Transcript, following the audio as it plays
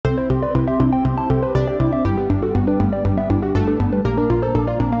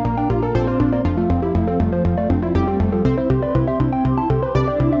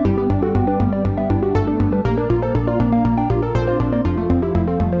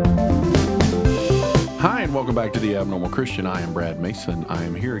and welcome back to The Abnormal Christian. I am Brad Mason. I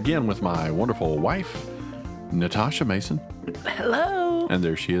am here again with my wonderful wife, Natasha Mason. Hello. And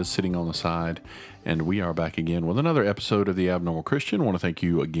there she is sitting on the side. And we are back again with another episode of The Abnormal Christian. I want to thank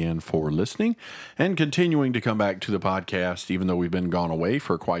you again for listening and continuing to come back to the podcast, even though we've been gone away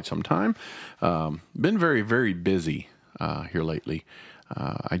for quite some time. Been very, very busy here lately.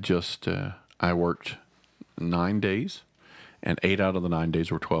 I worked 9 days. And 8 out of the 9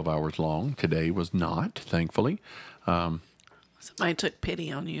 days were 12 hours long. Today was not, thankfully. Somebody took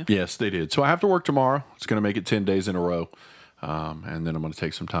pity on you. Yes, they did. So I have to work tomorrow. It's going to make it 10 days in a row. And then I'm going to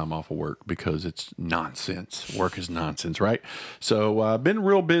take some time off of work because it's nonsense. Work is nonsense, right? So I've been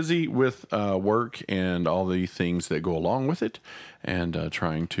real busy with work and all the things that go along with it, and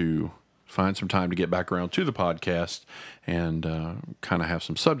trying to find some time to get back around to the podcast and kind of have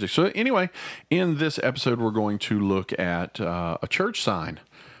some subjects. So anyway, in this episode, we're going to look at a church sign.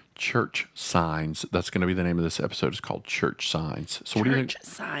 Church signs. That's going to be the name of this episode. It's called Church Signs. So what do you think?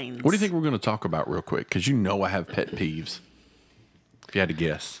 Signs. What do you think we're going to talk about real quick? Because you know I have pet peeves. If you had to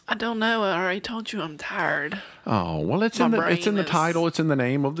guess. I don't know. I already told you I'm tired. Oh, well, it's in the title. It's in the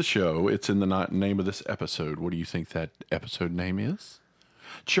name of the show. It's in the name of this episode. What do you think that episode name is?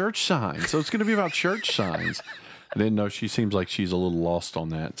 Church signs. So it's going to be about church signs. I didn't know. She seems like she's a little lost on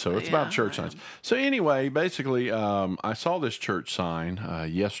that. So it's about church signs. So anyway, basically, I saw this church sign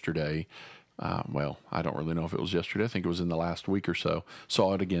yesterday. Well, I don't really know if it was yesterday. I think it was in the last week or so.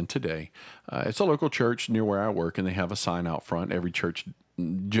 Saw it again today. It's a local church near where I work, and they have a sign out front. Every church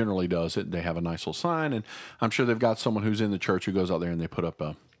generally does it. They have a nice little sign, and I'm sure they've got someone who's in the church who goes out there and they put up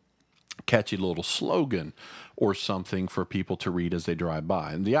a catchy little slogan or something for people to read as they drive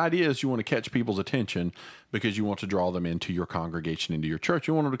by. And the idea is you want to catch people's attention because you want to draw them into your congregation, into your church.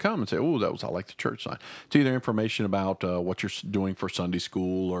 You want them to come and say, oh, I like the church sign. It's either information about what you're doing for Sunday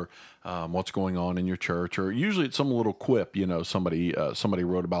school or what's going on in your church, or usually it's some little quip, somebody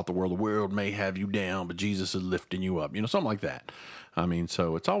wrote about the world may have you down, but Jesus is lifting you up, something like that. I mean,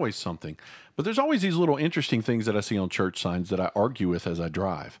 so it's always something. But there's always these little interesting things that I see on church signs that I argue with as I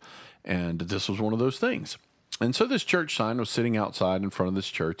drive. And this was one of those things. And so this church sign was sitting outside in front of this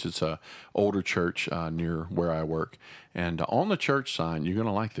church. It's a older church near where I work. And on the church sign, you're going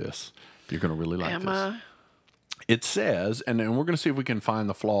to like this. You're going to really like this. It says, and then we're going to see if we can find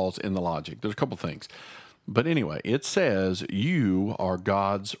the flaws in the logic. There's a couple things. But anyway, it says, you are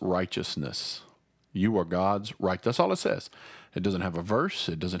God's righteousness. You are God's right. That's all it says. It doesn't have a verse.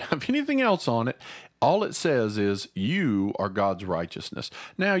 It doesn't have anything else on it. All it says is, you are God's righteousness.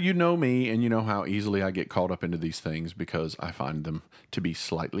 Now, you know me, and you know how easily I get caught up into these things because I find them to be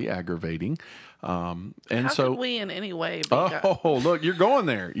slightly aggravating. How could we in any way be look, you're going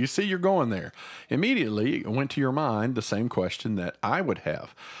there. You see, you're going there. Immediately went to your mind the same question that I would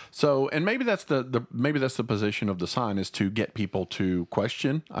have. So, and maybe that's the position of the sign, is to get people to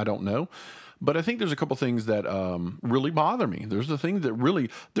question. I don't know. But I think there's a couple things that really bother me. There's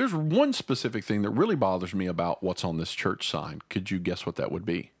one specific thing that really bothers me about what's on this church sign. Could you guess what that would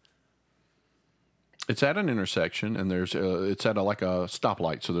be? It's at an intersection, and it's at a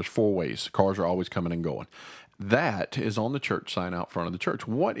stoplight, so there's 4 ways. Cars are always coming and going. That is on the church sign out front of the church.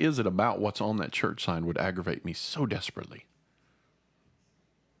 What is it about what's on that church sign would aggravate me so desperately?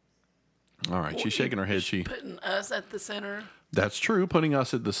 All right, she's shaking her head. Putting us at the center. That's true, putting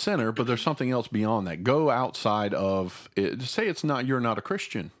us at the center, but there's something else beyond that. Go outside of it. Say you're not a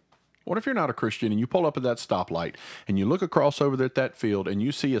Christian. What if you're not a Christian and you pull up at that stoplight and you look across over there at that field and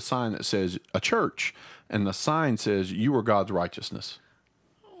you see a sign that says a church, and the sign says you are God's righteousness?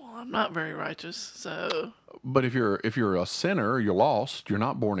 Well, I'm not very righteous, so. But if you're a sinner, you're lost, you're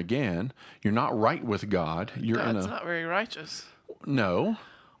not born again, you're not right with God. God's not very righteous. No.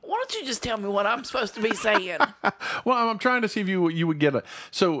 Why don't you just tell me what I'm supposed to be saying? Well, I'm trying to see if you would get it.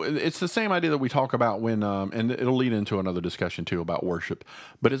 So it's the same idea that we talk about when, and it'll lead into another discussion too about worship,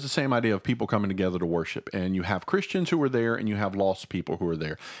 but it's the same idea of people coming together to worship. And you have Christians who are there and you have lost people who are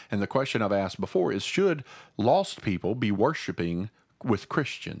there. And the question I've asked before is, should lost people be worshiping with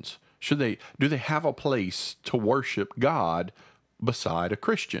Christians? Do they have a place to worship God beside a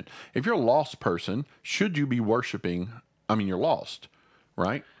Christian? If you're a lost person, should you be worshiping? You're lost,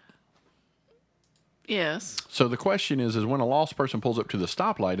 right? Yes. So the question is when a lost person pulls up to the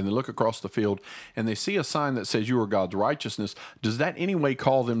stoplight and they look across the field and they see a sign that says you are God's righteousness, does that anyway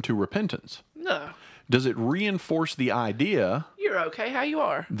call them to repentance? No. Does it reinforce the idea? You're okay how you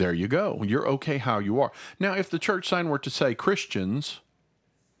are. There you go. You're okay how you are. Now, if the church sign were to say Christians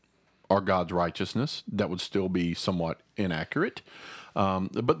are God's righteousness, that would still be somewhat inaccurate.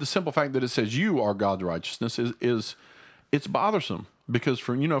 But the simple fact that it says you are God's righteousness is it's bothersome. Because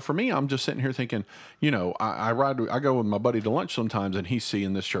for me, I'm just sitting here thinking, I go with my buddy to lunch sometimes, and he's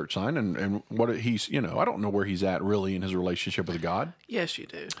seeing this church sign, and what he's, I don't know where he's at really in his relationship with God. Yes, you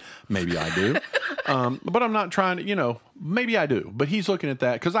do. Maybe I do, but I'm not trying to, maybe I do. But he's looking at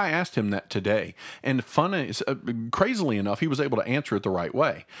that because I asked him that today, and crazily enough, he was able to answer it the right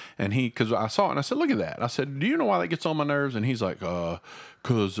way. And because I saw it, and I said, "Look at that." I said, "Do you know why that gets on my nerves?" And he's like,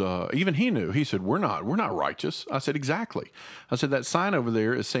 because even he knew. He said, we're not righteous. I said, exactly. I said, that sign over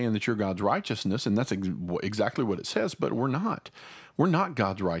there is saying that you're God's righteousness, and that's exactly what it says, but we're not. We're not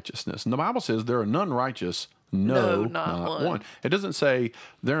God's righteousness. And the Bible says there are none righteous, no, not one. It doesn't say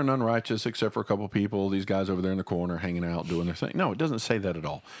there are none righteous except for a couple of people, these guys over there in the corner hanging out doing their thing. No, it doesn't say that at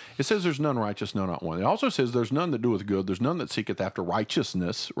all. It says there's none righteous, no, not one. It also says there's none that doeth good, there's none that seeketh after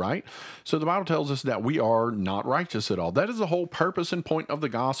righteousness, right? So the Bible tells us that we are not righteous at all. That is the whole purpose and point of the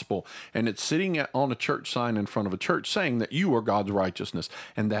gospel. And it's sitting on a church sign in front of a church saying that you are God's righteousness.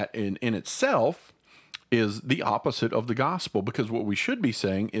 And that in itself is the opposite of the gospel, because what we should be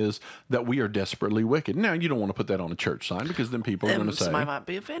saying is that we are desperately wicked. Now, you don't want to put that on a church sign, because then people are going to say... somebody might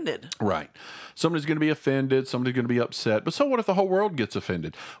be offended. Right. Somebody's going to be offended. Somebody's going to be upset. But so what if the whole world gets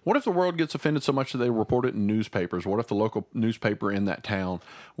offended? What if the world gets offended so much that they report it in newspapers? What if the local newspaper in that town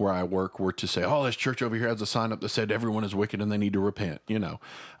where I work were to say, oh, this church over here has a sign up that said everyone is wicked and they need to repent?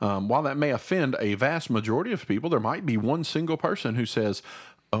 While that may offend a vast majority of people, there might be one single person who says,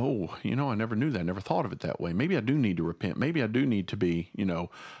 oh, I never knew that. I never thought of it that way. Maybe I do need to repent. Maybe I do need to be,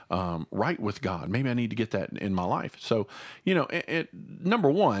 right with God. Maybe I need to get that in my life. So, number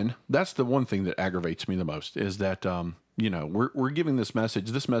one, that's the one thing that aggravates me the most is that, we're giving this message.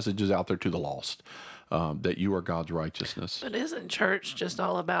 This message is out there to the lost, that you are God's righteousness. But isn't church just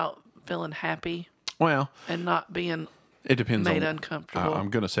all about feeling happy? Well, and not being... It depends made uncomfortable.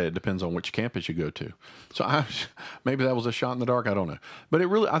 I'm going to say it depends on which campus you go to. So maybe that was a shot in the dark. I don't know. But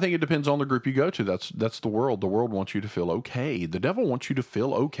I think it depends on the group you go to. That's the world. The world wants you to feel okay. The devil wants you to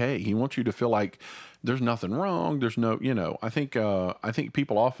feel okay. He wants you to feel like there's nothing wrong. There's no, I think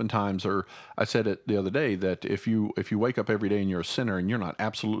people oftentimes are, I said it the other day, that if you wake up every day and you're a sinner and you're not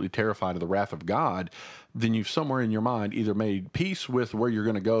absolutely terrified of the wrath of God, then you've somewhere in your mind either made peace with where you're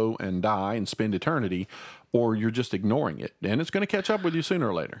going to go and die and spend eternity, or you're just ignoring it, and it's going to catch up with you sooner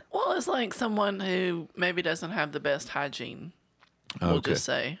or later. Well, it's like someone who maybe doesn't have the best hygiene, we'll just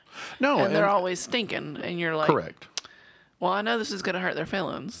say. No, and they're always stinking, and you're like... Correct. Well, I know this is going to hurt their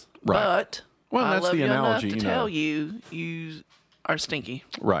feelings, but I love you enough to tell you are stinky.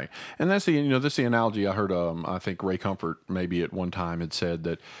 Right. And that's that's the analogy I heard. I think Ray Comfort maybe at one time had said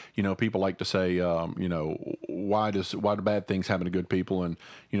that, people like to say, why do bad things happen to good people? And,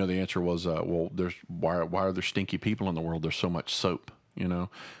 the answer was, why are there stinky people in the world? There's so much soap, and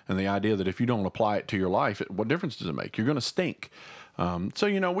the idea that if you don't apply it to your life, what difference does it make? You're going to stink.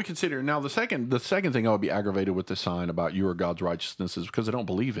 So, we consider now the second thing I would be aggravated with the sign about you are God's righteousness is because I don't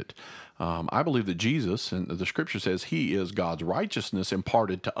believe it. I believe that Jesus, and the scripture says he is God's righteousness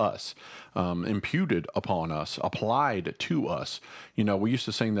imparted to us, imputed upon us, applied to us. We used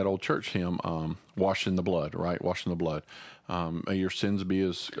to sing that old church hymn, washed in the blood, right? Washed in the blood. May your sins be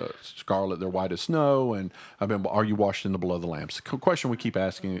as scarlet, they're white as snow. And are you washed in the blood of the Lamb? It's a question we keep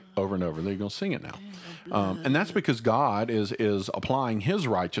asking over and over. They're going to sing it now. And that's because God is applying his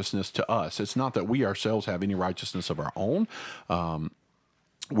righteousness to us. It's not that we ourselves have any righteousness of our own.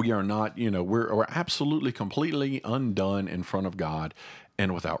 We are not, we're absolutely, completely undone in front of God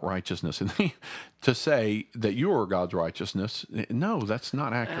and without righteousness. And to say that you are God's righteousness, no, that's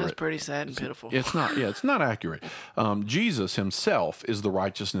not accurate. That's pretty sad and pitiful. It's not, it's not accurate. Jesus himself is the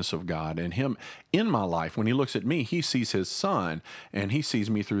righteousness of God, and him in my life, when he looks at me, he sees his son, and he sees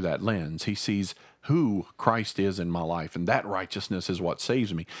me through that lens. He sees who Christ is in my life, and that righteousness is what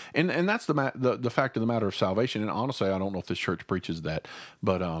saves me. And that's the fact of the matter of salvation. And honestly, I don't know if this church preaches that,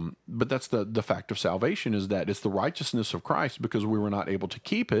 but that's the fact of salvation, is that it's the righteousness of Christ, because we were not able to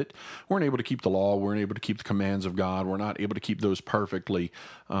keep it. We weren't able to keep the law. We weren't able to keep the commands of God. We're not able to keep those perfectly.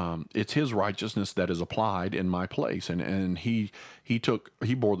 It's his righteousness that is applied in my place, and he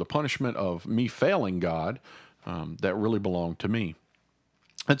bore the punishment of me failing God that really belonged to me.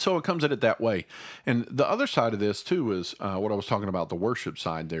 And so it comes at it that way. And the other side of this, too, is what I was talking about, the worship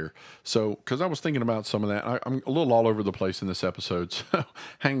side there. So, because I was thinking about some of that. I'm a little all over the place in this episode, so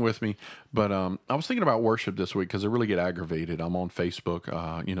hang with me. But I was thinking about worship this week because I really get aggravated. I'm on Facebook.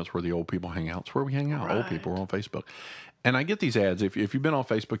 It's where the old people hang out. It's where we hang out. Right. Old people are on Facebook. And I get these ads. If you've been on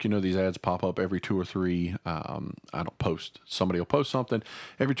Facebook, these ads pop up every 2 or 3. I don't post. Somebody will post something.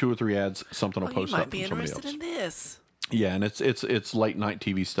 Every 2 or 3 ads, something will post up from somebody else. You might be interested in this. Yeah, and it's late night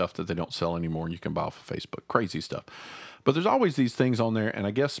TV stuff that they don't sell anymore, and you can buy off of Facebook. Crazy stuff. But there's always these things on there, and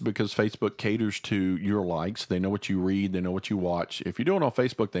I guess because Facebook caters to your likes, they know what you read, they know what you watch. If you do it on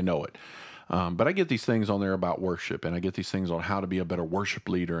Facebook, they know it. But I get these things on there about worship, and I get these things on how to be a better worship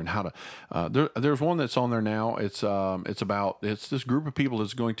leader, and how to. There's one that's on there now. It's this group of people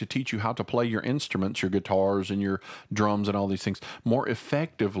that's going to teach you how to play your instruments, your guitars and your drums and all these things more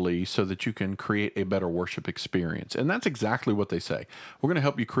effectively, so that you can create a better worship experience. And that's exactly what they say. We're going to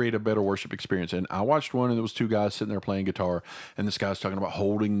help you create a better worship experience. And I watched one, and there was two guys sitting there playing guitar, and this guy's talking about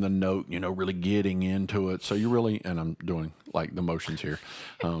holding the note, really getting into it. So you really, and I'm doing like the motions here,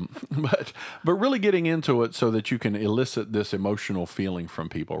 but really getting into it so that you can elicit this emotional feeling from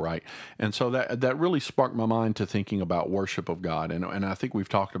people, right? And so that really sparked my mind to thinking about worship of God. And I think we've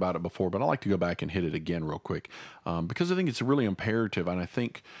talked about it before, but I like to go back and hit it again real quick, because I think it's really imperative, and I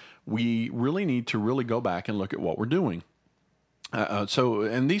think we really need to really go back and look at what we're doing.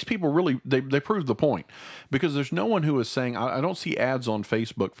 And these people really, they prove the point, because there's no one who is saying, I don't see ads on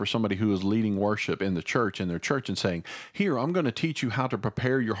Facebook for somebody who is leading worship in their church and saying, here, I'm going to teach you how to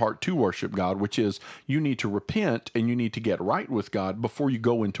prepare your heart to worship God, which is you need to repent and you need to get right with God before you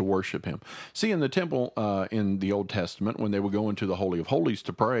go into worship Him. See, in the temple in the Old Testament, when they would go into the Holy of Holies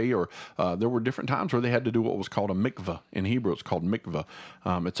to pray, or there were different times where they had to do what was called a mikveh. In Hebrew, it's called mikveh.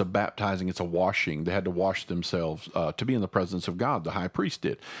 It's a baptizing, it's a washing. They had to wash themselves to be in the presence of God. The high priest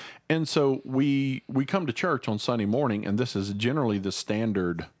did. And so we come to church on Sunday morning, and this is generally the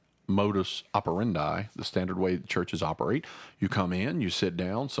standard modus operandi, the standard way the churches operate. You come in, you sit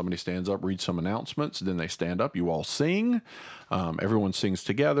down, somebody stands up, reads some announcements, then they stand up, you all sing, everyone sings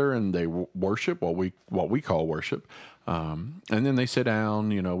together, and they worship, what we call worship. And then they sit down,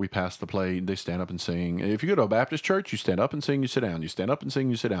 we pass the plate, they stand up and sing. If you go to a Baptist church, you stand up and sing, you sit down. You stand up and sing,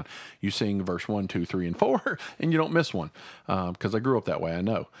 you sit down. You sing verse 1, 2, 3, and 4, and you don't miss one, because I grew up that way, I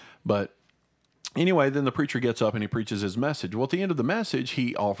know. But anyway, then the preacher gets up and he preaches his message. Well, at the end of the message,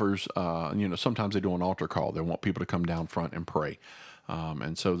 he offers, sometimes they do an altar call. They want people to come down front and pray.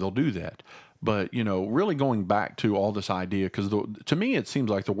 And so they'll do that. But, really going back to all this idea, because to me, it seems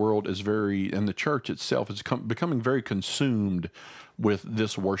like the world is and the church itself is becoming very consumed with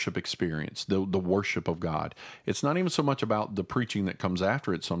this worship experience, the worship of God. It's not even so much about the preaching that comes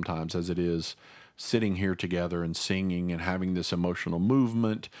after it sometimes as it is sitting here together and singing and having this emotional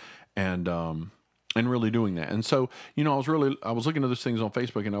movement and really doing that. And so, I was looking at those things on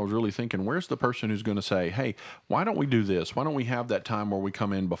Facebook, and I was really thinking, where's the person who's going to say, hey, why don't we do this? Why don't we have that time where we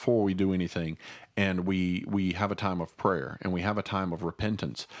come in before we do anything, and we have a time of prayer, and we have a time of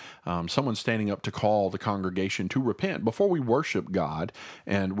repentance. Someone standing up to call the congregation to repent before we worship God,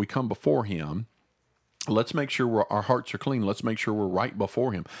 and we come before Him. Let's make sure our hearts are clean. Let's make sure we're right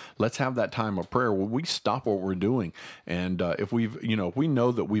before Him. Let's have that time of prayer where we stop what we're doing. And if we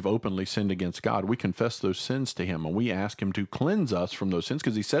know that we've openly sinned against God, we confess those sins to Him, and we ask Him to cleanse us from those sins,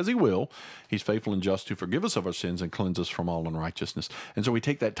 because He says He will. He's faithful and just to forgive us of our sins and cleanse us from all unrighteousness. And so we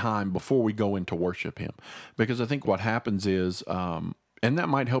take that time before we go in to worship Him, because I think what happens is, and that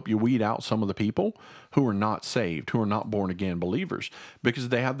might help you weed out some of the people who are not saved, who are not born again believers, because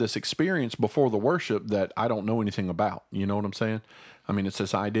they have this experience before the worship that I don't know anything about. You know what I'm saying? I mean, it's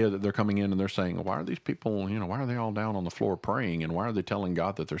this idea that they're coming in and they're saying, why are these people, why are they all down on the floor praying? And why are they telling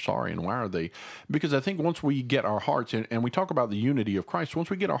God that they're sorry? And why are they? Because I think once we get our hearts, and we talk about the unity of Christ, once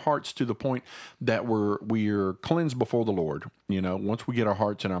we get our hearts to the point that we're cleansed before the Lord, once we get our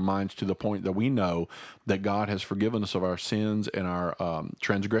hearts and our minds to the point that we know that God has forgiven us of our sins and our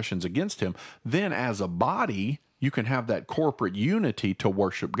transgressions against Him, then as a body, you can have that corporate unity to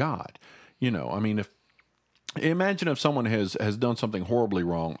worship God. Imagine if someone has done something horribly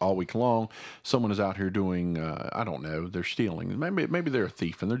wrong all week long. Someone is out here doing, I don't know, they're stealing. Maybe they're a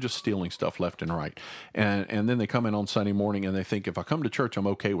thief and they're just stealing stuff left and right. And then they come in on Sunday morning and they think, if I come to church, I'm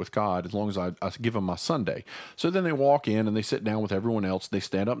okay with God as long as I give them my Sunday. So then they walk in and they sit down with everyone else. They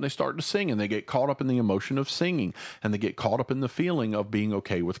stand up and they start to sing, and they get caught up in the emotion of singing, and they get caught up in the feeling of being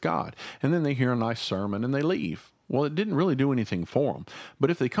okay with God. And then they hear a nice sermon and they leave. Well, it didn't really do anything for them. But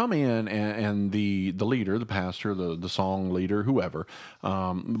if they come in and the leader, the pastor, the song leader, whoever,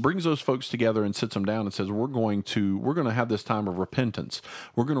 brings those folks together and sits them down and says, we're going to have this time of repentance.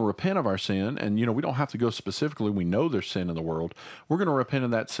 We're going to repent of our sin. And, we don't have to go specifically. We know there's sin in the world. We're going to repent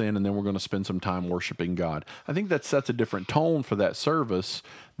of that sin, and then we're going to spend some time worshiping God. I think that sets a different tone for that service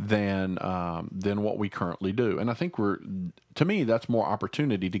than what we currently do. And I think to me, that's more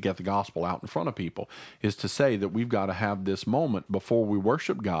opportunity to get the gospel out in front of people, is to say that we've got to have this moment before we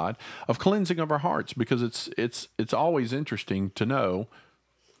worship God of cleansing of our hearts, because it's always interesting to know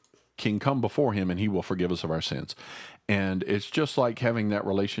can come before him and he will forgive us of our sins. And it's just like having that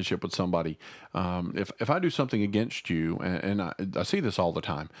relationship with somebody. If I do something against you, and I see this all the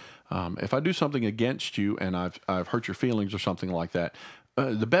time, if I do something against you and I've hurt your feelings or something like that,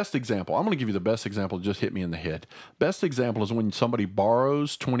 the best example, I'm going to give you the best example, just hit me in the head. Best example is when somebody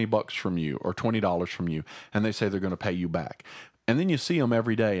borrows $20 from you or $20 from you, and they say they're going to pay you back. And then you see them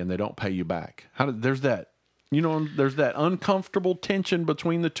every day and they don't pay you back. There's that. There's that uncomfortable tension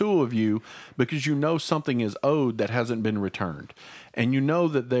between the two of you because you know something is owed that hasn't been returned. And you know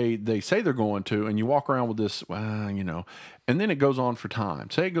that they say they're going to, and you walk around with this, and then it goes on for time.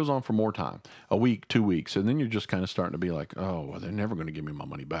 Say it goes on for more time, a week, 2 weeks, and then you're just kind of starting to be like, oh, well, they're never going to give me my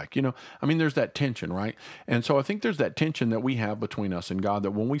money back. There's that tension, right? And so I think there's that tension that we have between us and God,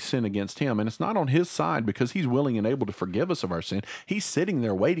 that when we sin against him, and it's not on his side because he's willing and able to forgive us of our sin. He's sitting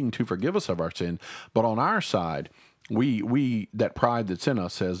there waiting to forgive us of our sin. But on our side, we that pride that's in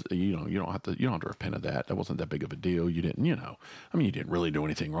us says, you don't have to repent of that. That wasn't that big of a deal. You didn't, you didn't really do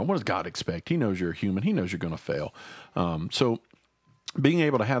anything wrong. What does God expect? He knows you're a human. He knows you're going to fail. So being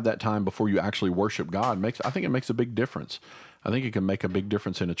able to have that time before you actually worship God I think it makes a big difference. I think it can make a big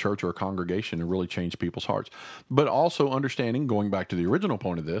difference in a church or a congregation and really change people's hearts. But also understanding, going back to the original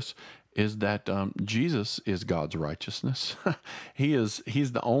point of this, is that Jesus is God's righteousness. He's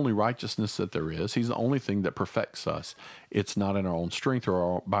the only righteousness that there is. He's the only thing that perfects us. It's not in our own strength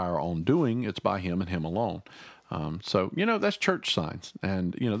or by our own doing. It's by him and him alone. So that's church signs.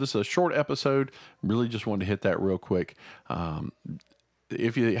 And, this is a short episode. Really just wanted to hit that real quick.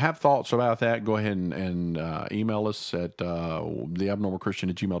 If you have thoughts about that, go ahead and email us at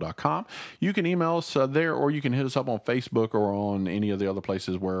theabnormalchristian@gmail.com. You can email us there, or you can hit us up on Facebook or on any of the other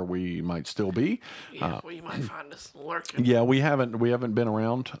places where we might still be. Yeah, you might find us lurking. Yeah, we haven't been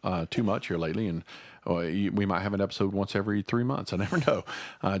around too much here lately, and we might have an episode once every 3 months. I never know.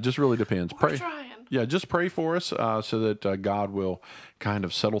 Just really depends. We're trying. Yeah, just pray for us so that God will kind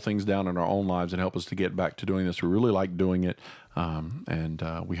of settle things down in our own lives and help us to get back to doing this. We really like doing it, and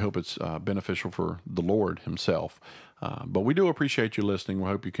we hope it's beneficial for the Lord himself. But we do appreciate you listening. We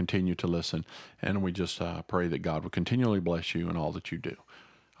hope you continue to listen, and we just pray that God will continually bless you in all that you do.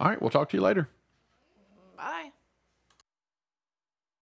 All right, we'll talk to you later. Bye.